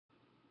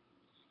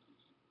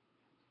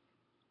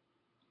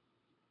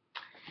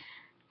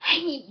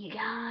Hey you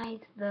guys,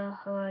 the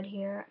Hood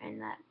here, and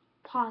that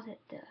pause at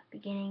the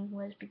beginning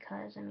was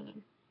because,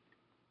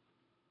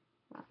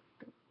 well,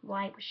 the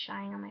light was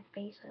shining on my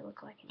face, so I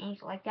look like an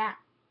angel like that.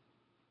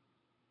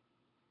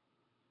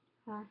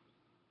 Well,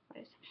 what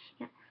is it?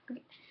 Yeah,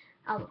 okay.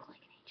 I look like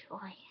an angel,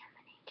 I am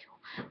an angel.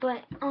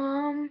 But,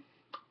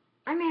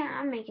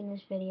 I'm making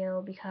this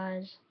video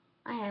because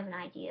I have an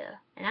idea.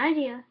 An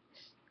idea,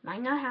 this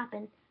might not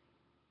happen,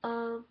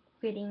 of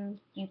quitting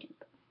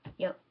YouTube.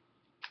 Yep.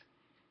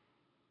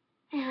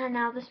 And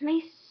now this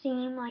may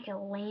seem like a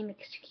lame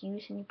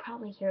excuse, and you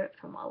probably hear it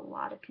from a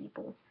lot of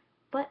people,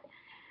 but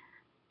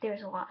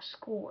there's a lot of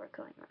schoolwork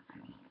going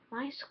on.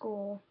 My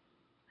school,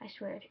 I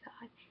swear to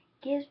God,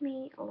 gives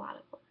me a lot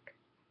of work.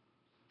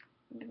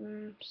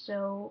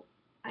 So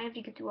I have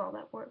to get through all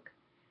that work.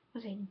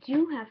 Because I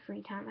do have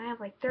free time. I have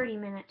like 30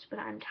 minutes, but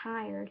I'm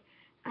tired.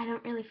 I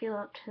don't really feel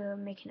up to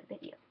making a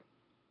video.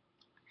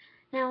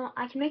 Now,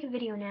 I can make a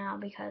video now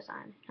because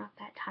I'm not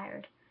that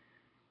tired.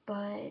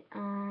 But,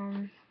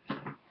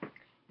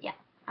 yeah,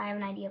 I have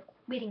an idea of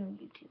quitting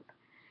YouTube.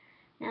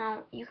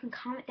 Now, you can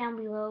comment down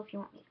below if you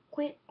want me to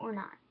quit or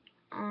not.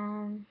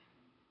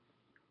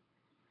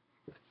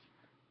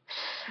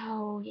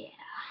 So, yeah.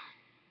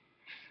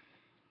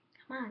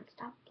 Come on,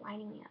 stop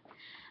lighting me up.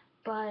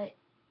 But,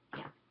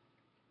 yeah.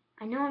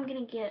 I know I'm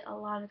going to get a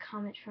lot of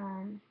comments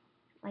from,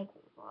 like,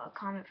 a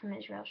comment from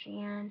Israel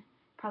Sheehan,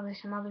 probably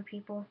some other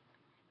people,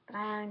 but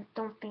I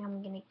don't think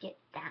I'm going to get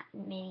that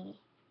many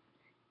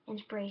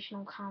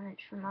inspirational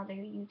comments from other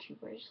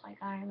YouTubers, like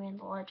Iron Man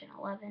the Legend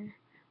 11,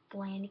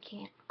 Bland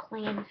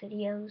Clan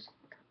videos.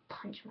 I'm going to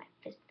punch my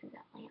fist through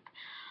that lamp.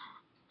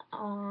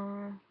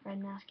 Red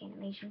Mask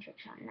Animation Trick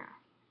Shot. No,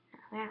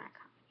 they're not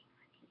commenting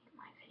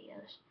my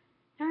videos.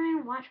 They don't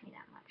even watch me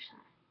that much, so.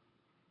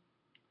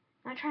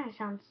 I'm not trying to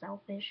sound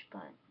selfish,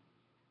 but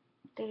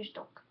they just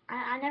don't.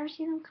 I never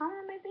see them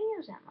comment on my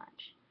videos that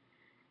much.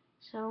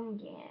 So,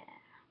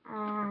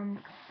 yeah.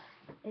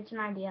 It's an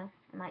idea.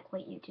 I might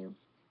quit YouTube.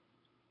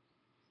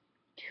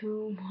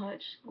 Too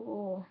much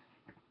school.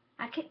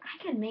 I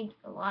could make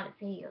a lot of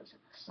videos in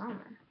the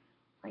summer.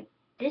 Like,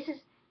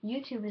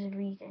 YouTube is a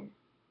reason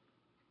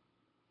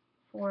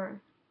for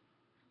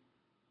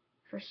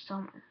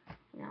summer,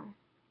 you know.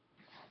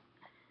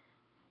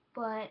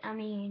 But,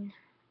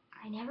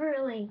 I never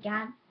really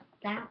got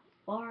that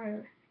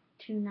far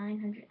to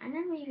 900. I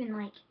never even,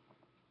 like,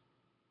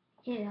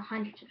 hit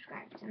 100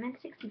 subscribers. I'm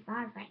at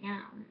 65 right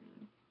now.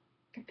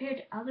 Compared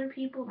to other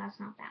people, that's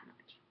not that much.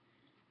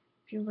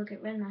 If you look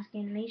at Red Mask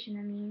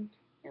Animation,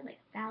 there's like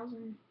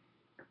 1,000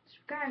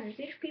 subscribers.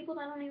 There's people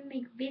that don't even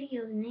make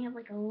videos, and they have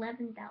like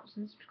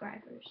 11,000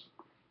 subscribers.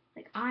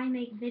 Like, I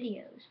make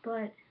videos,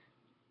 but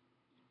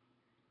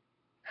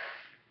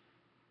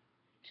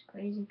it's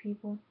crazy,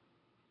 people.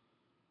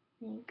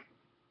 Like,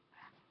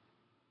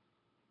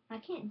 I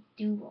can't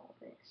do all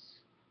this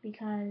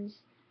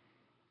because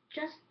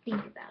just think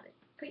about it.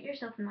 Put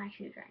yourself in my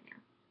shoes right now.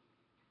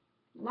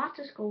 Lots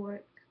of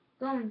schoolwork,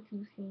 going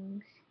through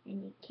things,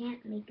 and you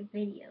can't make a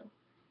video.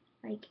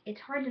 Like,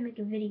 it's hard to make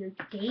a video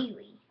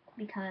daily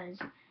because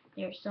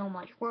there's so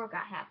much work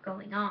I have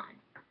going on.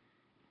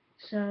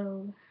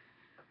 So,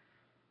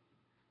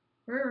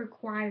 we're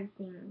required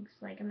things,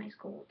 like in my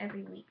school,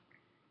 every week.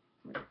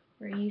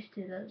 We're used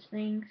to those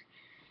things.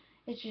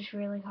 It's just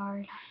really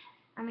hard.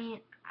 I'm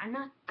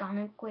not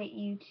gonna quit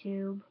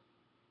YouTube.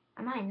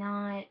 I might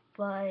not,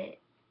 but,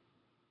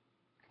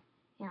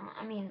 you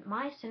know,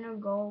 my center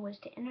goal was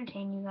to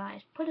entertain you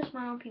guys, put a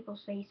smile on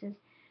people's faces,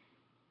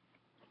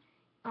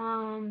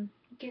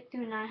 get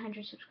through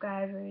 900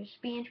 subscribers,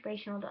 be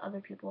inspirational to other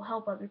people,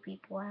 help other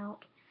people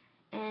out,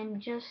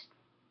 and just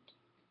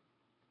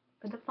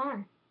for the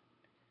fun.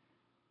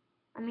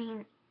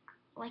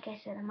 Like I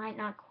said, I might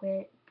not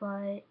quit,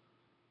 but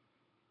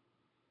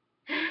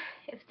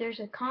if there's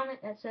a comment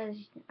that says,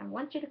 I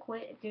want you to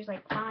quit, if there's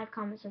like 5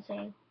 comments that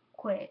say,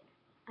 quit,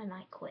 I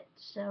might quit.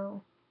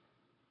 So,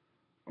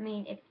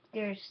 if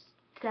there's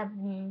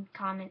 7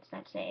 comments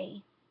that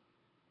say,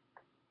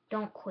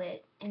 don't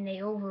quit, and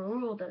they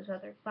overrule those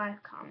other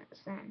 5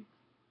 comments, then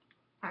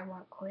I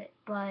won't quit.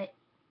 But,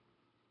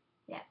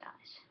 yeah,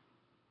 guys.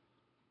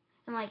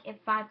 And, like, if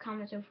 5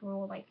 comments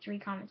overrule, like, 3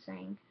 comments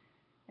saying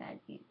that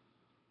you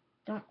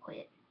don't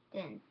quit,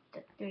 then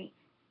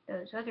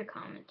those other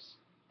comments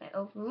that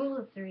overrule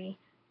the 3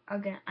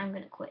 I'm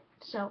gonna quit.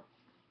 So,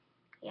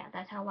 yeah,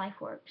 that's how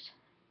life works.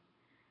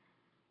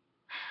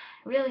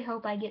 Really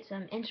hope I get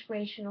some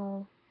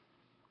inspirational.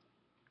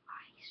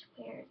 I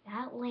swear,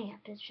 that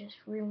lamp is just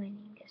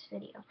ruining this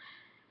video.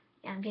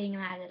 Yeah, I'm getting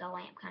mad at the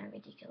lamp, kind of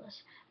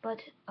ridiculous.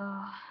 But,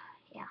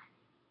 yeah.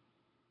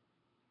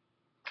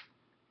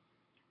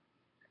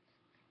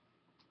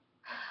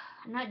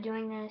 I'm not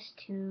doing this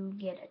to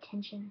get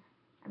attention.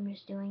 I'm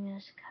just doing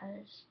this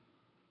because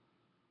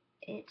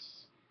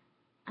it's,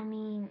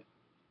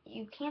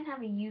 you can't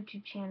have a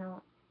YouTube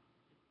channel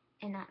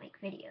and not make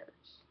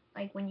videos.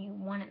 Like, when you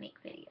want to make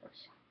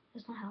videos.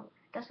 That's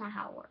not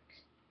how it works.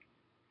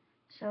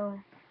 So,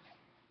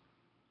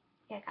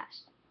 yeah,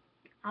 guys.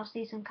 I'll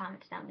see some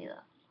comments down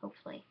below,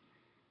 hopefully.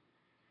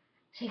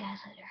 See you guys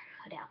later.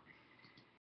 Hood out.